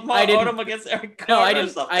against Lamar Odom against Aaron Carter?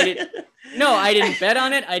 No, I didn't bet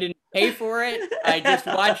on it. I didn't pay for it. I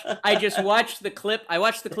just watched the clip. I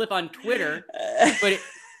watched the clip on Twitter, but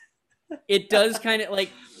it does kind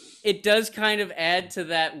of add to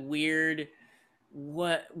that weird.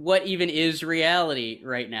 What even is reality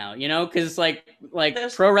right now? You know, because like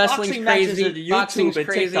there's pro wrestling's crazy, boxing's and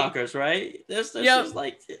crazy. TikTokers, right? There's just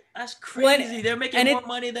that's crazy. They're making more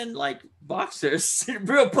money than like boxers,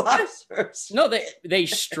 real boxers. No, they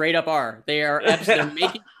straight up are. They are. They're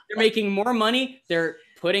making more money. They're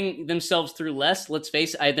putting themselves through less. Let's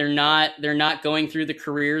face it. They're not going through the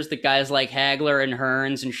careers that guys like Hagler and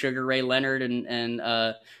Hearns and Sugar Ray Leonard and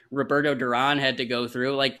Roberto Duran had to go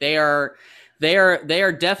through. Like they are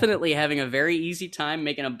definitely having a very easy time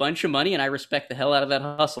making a bunch of money, and I respect the hell out of that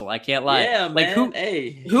hustle. I can't lie. Yeah, like man.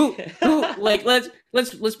 Who like let's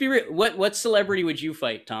be real. What celebrity would you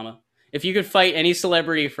fight, Tama? If you could fight any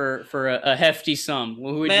celebrity for a hefty sum,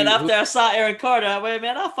 who would you? After I saw Aaron Carter,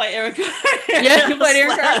 I'll fight Aaron Carter. Yeah, you fight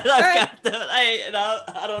Aaron Carter.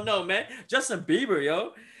 I don't know, man. Justin Bieber,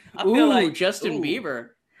 yo. I feel like Justin Bieber.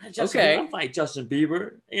 Okay, I'll fight Justin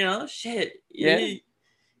Bieber. You know, shit. Yeah.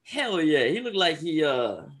 Hell yeah, he looked like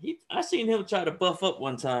I seen him try to buff up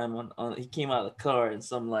one time on he came out of the car and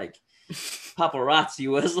some like paparazzi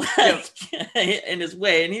was like in his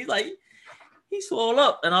way, and he swole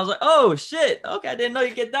up, and I was like, oh shit, okay, I didn't know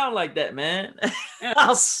you get down like that, man.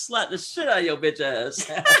 I'll slap the shit out of your bitch ass.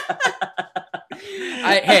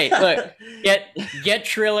 Hey, look, get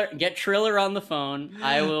Triller on the phone.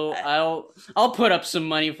 I'll put up some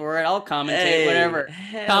money for it. I'll commentate, whatever.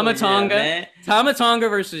 Tama Tonga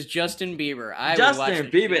versus Justin Bieber. Justin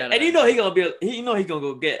Bieber, and he gonna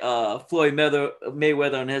go get Floyd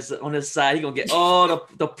Mayweather on his side. He gonna get all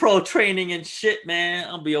the pro training and shit, man.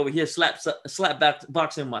 I'll be over here slap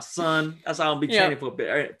boxing my son. That's how I'll be training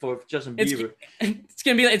for Justin Bieber. It's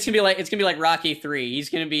gonna be like Rocky 3. He's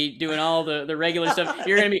gonna be doing all the regular stuff.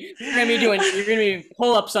 You're gonna be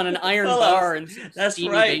pull ups on an iron bar, and that's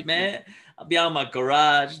right, man. I'll be out in my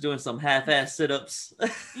garage doing some half-ass sit-ups. Oh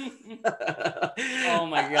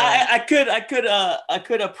my god! I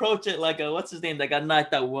could approach it like what's his name that got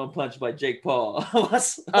knocked out one punch by Jake Paul.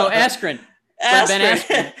 Askren. Ben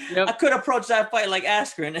Askren. Yep. I could approach that fight like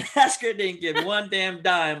Askren. Askren didn't give one damn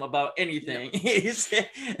dime about anything. He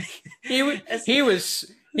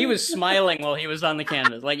was smiling while he was on the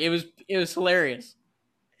canvas. Like it was hilarious.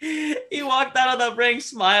 He walked out of the ring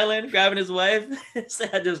smiling, grabbing his wife. Said,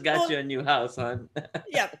 "I just got you a new house, hon."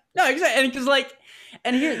 Yeah, no, exactly. And because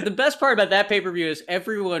and here the best part about that pay-per-view is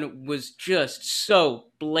everyone was just so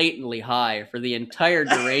blatantly high for the entire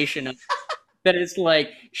duration of that. It's like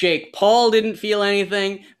Jake Paul didn't feel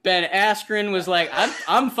anything. Ben Askren was like,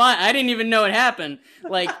 I'm fine. I didn't even know it happened.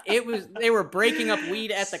 Like they were breaking up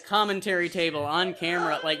weed at the commentary table on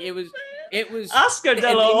camera. Like it was Oscar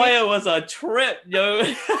De La Hoya was a trip, yo.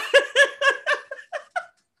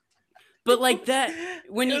 But like that,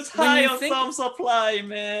 when you think some supply,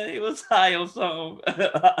 man, he was high on some.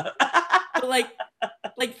 But like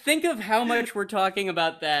think of how much we're talking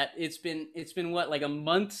about that. It's been what, like a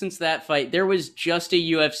month since that fight. There was just a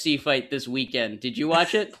UFC fight this weekend. Did you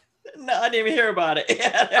watch it? No, I didn't even hear about it.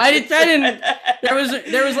 I didn't. There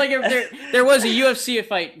was a UFC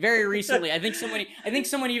fight very recently. I think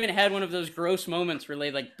someone even had one of those gross moments where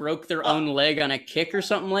they like broke their own leg on a kick or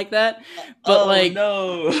something like that. But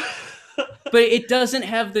no. But it doesn't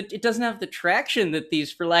have the traction that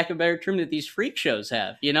these, for lack of a better term, that these freak shows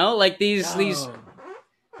have. You know, like these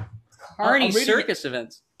carny circus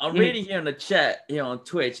events. I'm reading here in the chat here on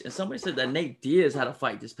Twitch, and somebody said that Nate Diaz had a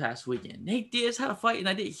fight this past weekend. Nate Diaz had a fight, and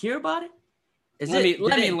I didn't hear about it. Let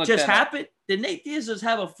me look just that happen? Did Nate Diaz just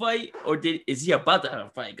have a fight, or is he about to have a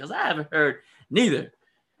fight? Because I haven't heard neither,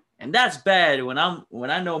 and that's bad. When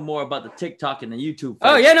I know more about the TikTok and the YouTube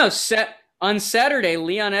fights. Oh yeah, no. On Saturday,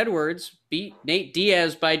 Leon Edwards beat Nate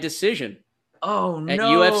Diaz by decision. Oh no! At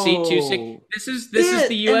UFC 260. This is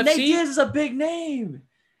the UFC. And Nate Diaz is a big name.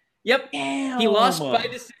 Yep. Damn. He lost by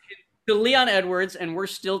decision to Leon Edwards, and we're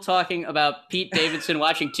still talking about Pete Davidson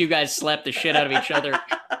watching two guys slap the shit out of each other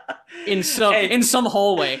in some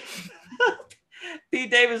hallway.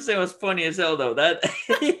 Pete Davidson was funny as hell though. That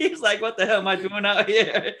he's like, "What the hell am I doing out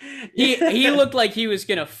here?" He looked like he was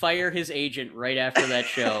gonna fire his agent right after that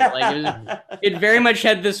show. Like it very much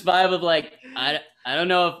had this vibe of like I don't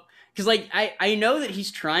know if. Because, like, I know that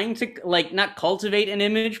he's trying to, like, not cultivate an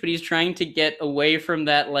image, but he's trying to get away from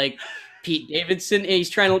that, like, Pete Davidson. He's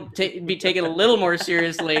trying to be taken a little more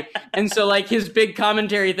seriously. And so, like, his big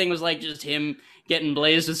commentary thing was, like, just him getting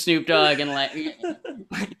blazed with Snoop Dogg. And,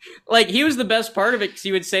 like he was the best part of it because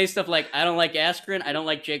he would say stuff like, I don't like Askren, I don't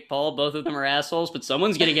like Jake Paul. Both of them are assholes, but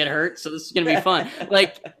someone's going to get hurt, so this is going to be fun.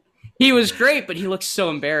 Like, he was great, but he looked so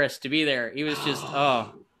embarrassed to be there. He was just,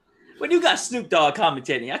 When you got Snoop Dogg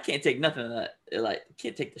commentating, I can't take nothing of that. Like,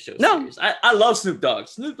 can't take the show serious. I love Snoop Dogg.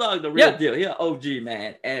 Snoop Dogg, the real deal. He's an OG,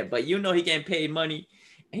 man. But you know he getting paid money,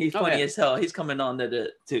 and he's funny as hell. He's coming on there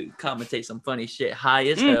to commentate some funny shit, high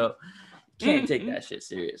as hell. Can't take that shit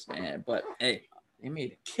serious, man. But hey, they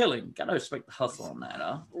made a killing. Gotta respect the hustle on that,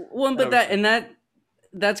 huh? Well, but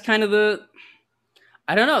that's kind of the.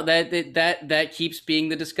 I don't know, that keeps being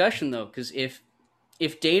the discussion though, because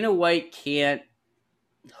if Dana White can't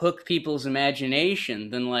hook people's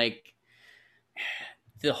imagination, then like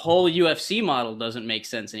the whole UFC model doesn't make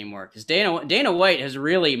sense anymore, because Dana White has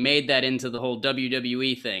really made that into the whole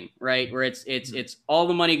WWE thing, right? Where it's all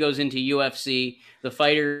the money goes into UFC. The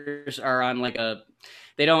fighters are on like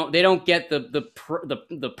they don't get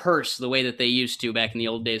the purse the way that they used to back in the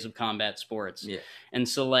old days of combat sports. Yeah. And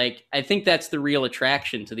so like I think that's the real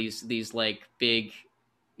attraction to these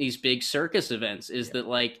big circus events is that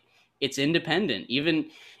like it's independent.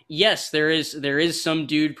 Even yes, there is some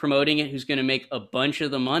dude promoting it who's going to make a bunch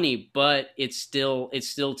of the money, but it still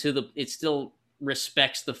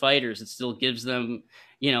respects the fighters. It still gives them,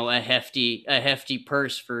 a hefty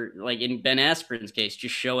purse for, like in Ben Askren's case,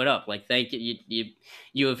 just show it up. Like, thank you.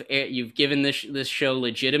 You've given this show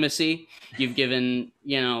legitimacy. You've given,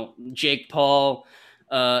 Jake Paul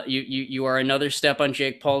You are another step on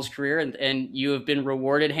Jake Paul's career, and you have been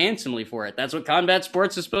rewarded handsomely for it. That's what combat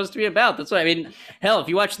sports is supposed to be about. That's what I mean. Hell, if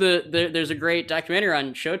you watch there's a great documentary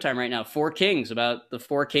on Showtime right now, Four Kings, about the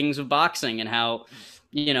four kings of boxing and how,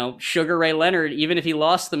 Sugar Ray Leonard, even if he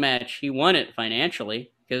lost the match, he won it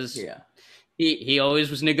financially because he always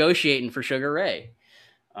was negotiating for Sugar Ray.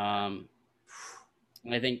 I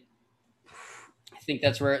think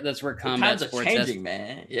that's where combat sports are changing,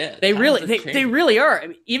 man. Yeah, they really are. I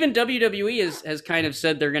mean, even WWE has kind of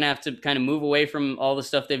said they're gonna have to kind of move away from all the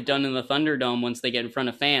stuff they've done in the Thunderdome once they get in front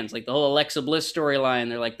of fans. Like the whole Alexa Bliss storyline,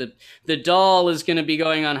 they're like the doll is gonna be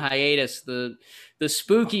going on hiatus. The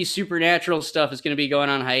spooky supernatural stuff is gonna be going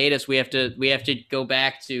on hiatus. We have to go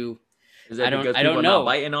back to. Is that because people are not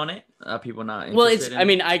biting on it? People not interested?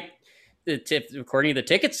 Well, it's according to the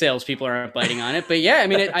ticket sales, people aren't biting on it. But yeah, I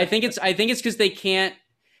mean, I think it's because they can't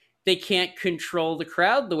control the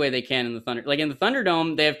crowd the way they can in the Thunder. Like in the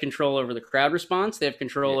Thunderdome, they have control over the crowd response. They have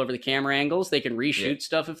control over the camera angles. They can reshoot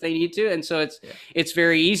stuff if they need to, and so it's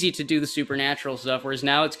very easy to do the supernatural stuff. Whereas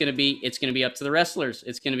now it's going to be up to the wrestlers.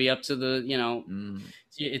 It's going to be up to the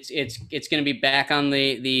it's going to be back on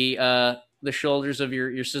the shoulders of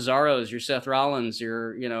your Cesaros, your Seth Rollins,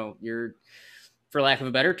 your for lack of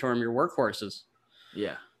a better term, your workhorses.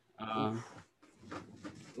 Yeah.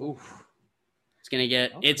 It's gonna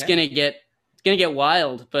get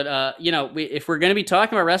wild. But if we're gonna be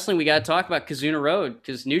talking about wrestling, we got to talk about Kizuna Road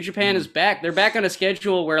because New Japan is back. They're back on a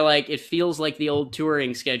schedule where like it feels like the old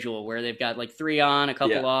touring schedule where they've got like 3 on, a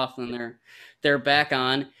couple off, and they're back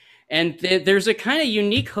on. And there's a kind of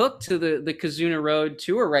unique hook to the Kizuna Road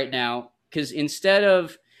tour right now. Because instead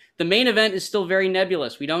of the main event is still very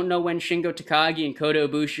nebulous. We don't know when Shingo Takagi and Kota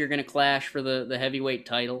Ibushi are going to clash for the heavyweight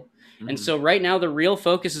title. Mm-hmm. And so right now the real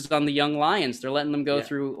focus is on the Young Lions. They're letting them go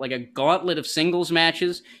through like a gauntlet of singles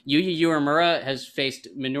matches. Yuya Uemura has faced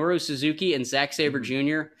Minoru Suzuki and Zack Sabre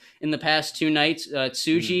Jr. in the past 2 nights.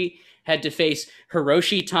 Tsuji had to face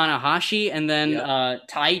Hiroshi Tanahashi and then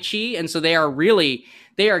Taichi. And so they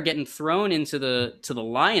are getting thrown into the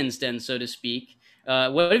Lions Den, so to speak.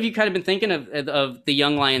 What have you kind of been thinking of the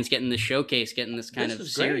Young Lions getting this showcase, getting this kind of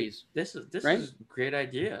series? This is a great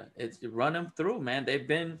idea. It's run them through, man. They've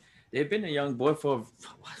been a young boy for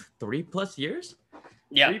 3+ years.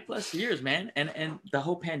 Yeah, 3+ years, man. And the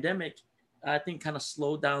whole pandemic, I think, kind of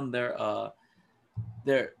slowed down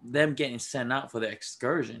them getting sent out for their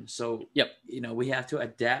excursion. So we have to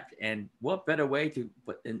adapt. And what better way to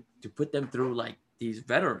put them through like these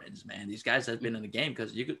veterans, man, these guys that have been in the game,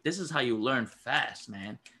 because this is how you learn fast,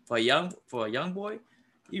 man. For a young boy,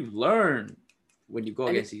 you learn when you go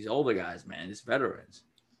against these older guys, man, these veterans.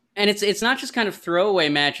 And it's not just kind of throwaway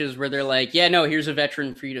matches where they're like, yeah, no, here's a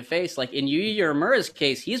veteran for you to face. Like in Yuya Uemura's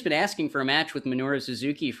case, he's been asking for a match with Minoru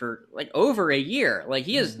Suzuki for like over a year. Like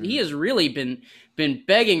he has really been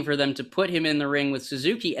begging for them to put him in the ring with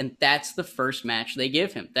Suzuki, and that's the first match they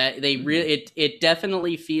give him. That they really it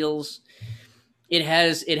definitely feels. It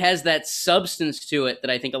has that substance to it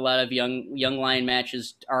that I think a lot of young lion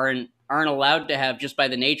matches aren't allowed to have just by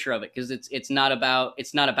the nature of it, because it's not about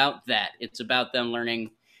that. It's about them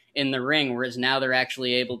learning in the ring, whereas now they're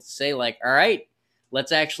actually able to say like, all right,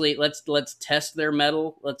 let's test their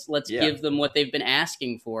mettle. Let's give them what they've been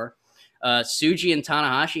asking for. Tsuji and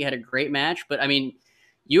Tanahashi had a great match, but I mean,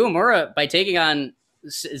 Uemura, by taking on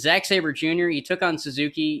Zack Sabre Jr., he took on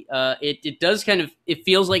Suzuki. It does kind of, it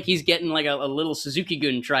feels like he's getting like a little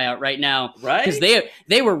Suzuki-gun tryout right now, right? Because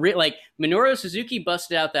they were like Minoru Suzuki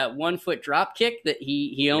busted out that 1-foot drop kick that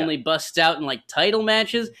he only busts out in like title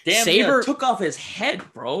matches. Damn, Sabre took off his head,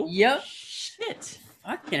 bro. Yep. Shit.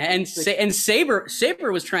 Fucking, and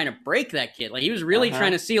Sabre was trying to break that kid. Like he was really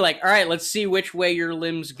trying to see like, all right, let's see which way your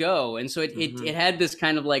limbs go. And so it had this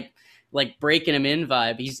kind of like breaking him in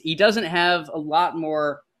vibe. He doesn't have a lot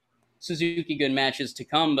more Suzuki-gun matches to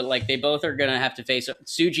come, but like they both are gonna have to face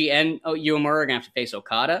Tsuji and Uemura are gonna have to face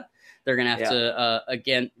Okada. They're gonna have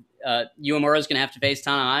to Uemura's gonna have to face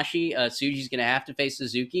Tanahashi. Tsuji's gonna have to face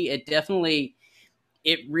Suzuki. It definitely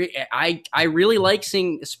I really like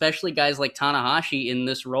seeing especially guys like Tanahashi in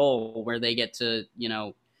this role where they get to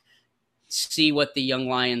see what the young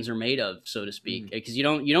lions are made of, so to speak, because you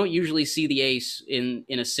don't usually see the ace in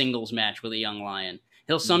a singles match with a young lion.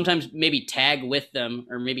 He'll sometimes maybe tag with them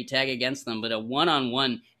or maybe tag against them, but a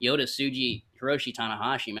one-on-one Yota Tsuji Hiroshi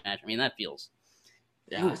Tanahashi match, I mean, that feels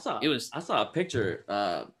I saw a picture.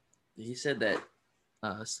 He said that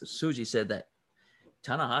Tsuji said that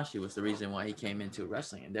Tanahashi was the reason why he came into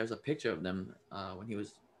wrestling, and there's a picture of them when he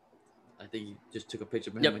was, I think he just took a picture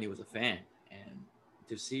of him when he was a fan, and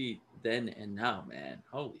to see then and now, man,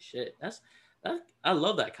 holy shit, I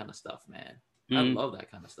love that kind of stuff, man. I love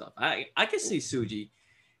that kind of stuff. I can see Tsuji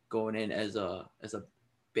going in as a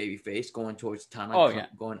baby face, going towards Tana,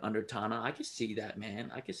 going under Tana. I can see that,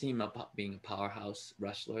 man. I can see him being a powerhouse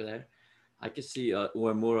wrestler there. I can see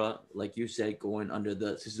Uemura, like you said, going under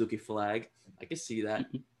the Suzuki flag. I can see that.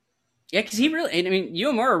 Yeah, because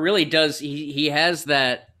Uemura really does. He has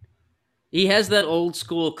that old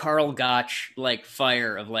school Karl Gotch like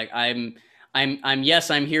fire of like I'm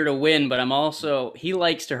here to win, but I'm also, he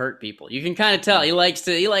likes to hurt people. You can kind of tell he likes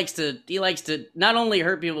to not only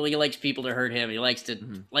hurt people, he likes people to hurt him. He likes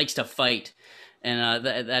to fight, and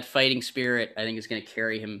that fighting spirit I think is going to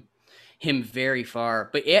carry him very far.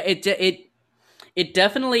 But yeah, it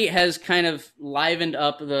definitely has kind of livened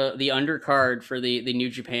up the undercard for the New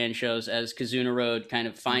Japan shows as Kizuna Road kind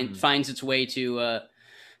of finds its way to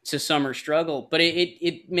Summer Struggle. But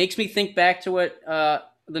it makes me think back to what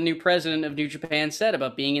the new president of New Japan said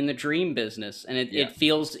about being in the dream business, and it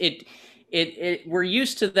feels we're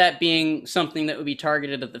used to that being something that would be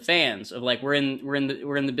targeted at the fans, of like we're in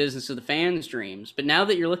the business of the fans' dreams. But now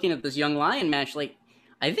that you're looking at this Young Lion match, like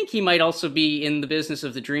I think he might also be in the business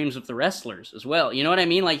of the dreams of the wrestlers as well. You know what I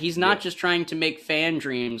mean? Like he's not just trying to make fan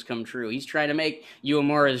dreams come true. He's trying to make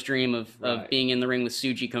Uemura's dream of being in the ring with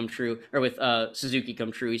Tsuji come true, or with Suzuki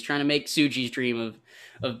come true. He's trying to make Tsuji's dream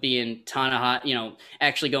of being Tanahashi,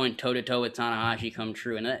 actually going toe to toe with Tanahashi come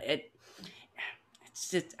true. And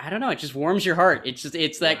it's just, I don't know. It just warms your heart.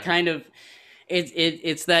 It's that kind of,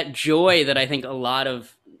 it's that joy that I think a lot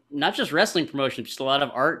of, not just wrestling promotion, just a lot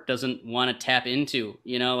of art doesn't want to tap into,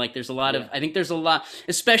 like there's a lot of, I think there's a lot,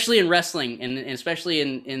 especially in wrestling and especially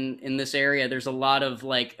in this area, there's a lot of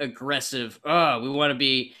like aggressive, we want to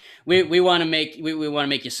make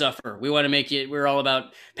you suffer. We want to make you, we're all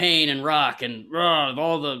about pain and rock and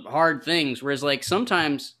all the hard things. Whereas like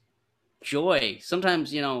sometimes joy,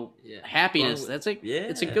 sometimes, happiness, it's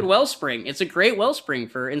a good wellspring. It's a great wellspring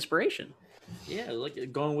for inspiration. Yeah,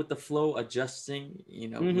 like going with the flow, adjusting,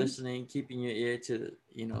 listening, keeping your ear to,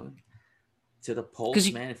 to the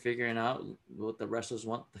pulse, man, and figuring out what the wrestlers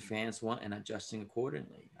want, the fans want, and adjusting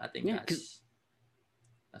accordingly. I think that's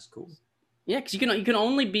cool. Yeah, because you can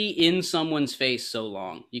only be in someone's face so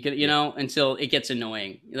long. You can, until it gets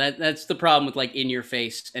annoying. That's the problem with like in your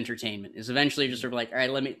face entertainment, is eventually you're just sort of like, all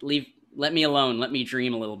right, let me alone, let me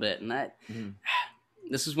dream a little bit, and that.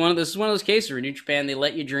 This is one of those cases where New Japan, they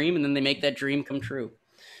let you dream and then they make that dream come true.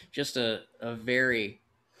 Just a very,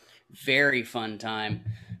 very fun time.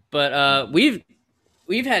 But we've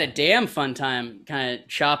had a damn fun time kind of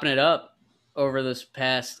chopping it up over this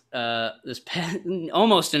past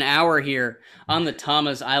almost an hour here on the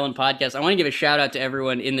Tama's Island podcast. I want to give a shout out to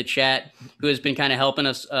everyone in the chat who has been kind of helping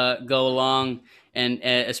us go along, and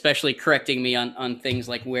especially correcting me on things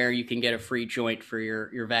like where you can get a free joint for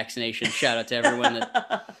your vaccination. Shout out to everyone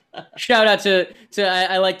shout out to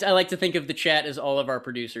I like to think of the chat as all of our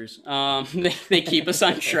producers. They keep us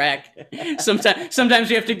on track. Sometimes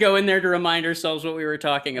we have to go in there to remind ourselves what we were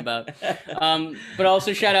talking about. But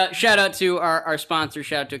also shout out to our sponsor.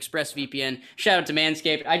 Shout out to ExpressVPN. Shout out to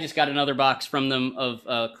Manscaped. I just got another box from them of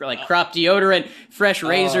like crop deodorant, fresh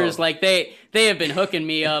razors. Like they have been hooking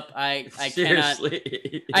me up. I cannot.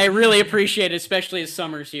 I really appreciate it, especially as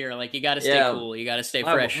summer's here. Like you got to stay cool. You got to stay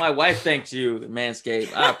fresh. My wife thanks you,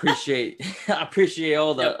 Manscaped. I appreciate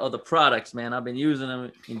all the products, man. I've been using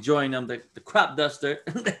them, enjoying them. The crop duster,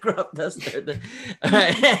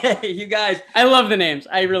 you guys. I love the names.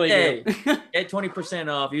 I really do. Get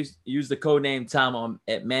 20% off. Use the code name Tom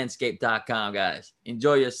at manscaped.com, guys.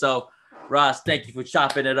 Enjoy yourself. Ross, thank you for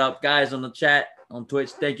chopping it up, guys, on the chat. On Twitch,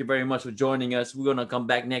 thank you very much for joining us. We're going to come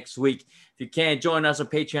back next week. If you can't join us on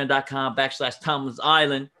patreon.com/Tama's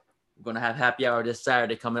Island, we're going to have happy hour this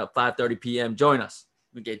Saturday coming up 5:30 p.m. Join us.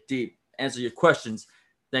 We get deep, answer your questions.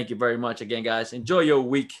 Thank you very much again, guys. Enjoy your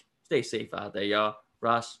week. Stay safe out there, y'all.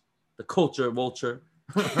 Ross, the culture vulture.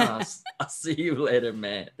 I'll see you later,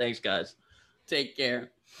 man. Thanks, guys. Take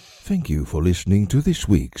care. Thank you for listening to this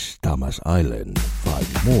week's Tama's Island. Find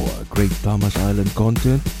more great Tama's Island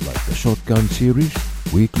content like the Shotgun series,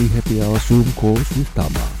 weekly happy hour Zoom calls with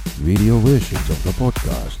Tama, video versions of the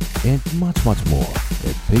podcast, and much more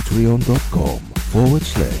at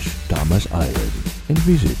patreon.com/Tama's Island, and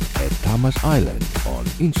visit at Tama's Island on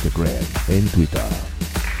Instagram and Twitter.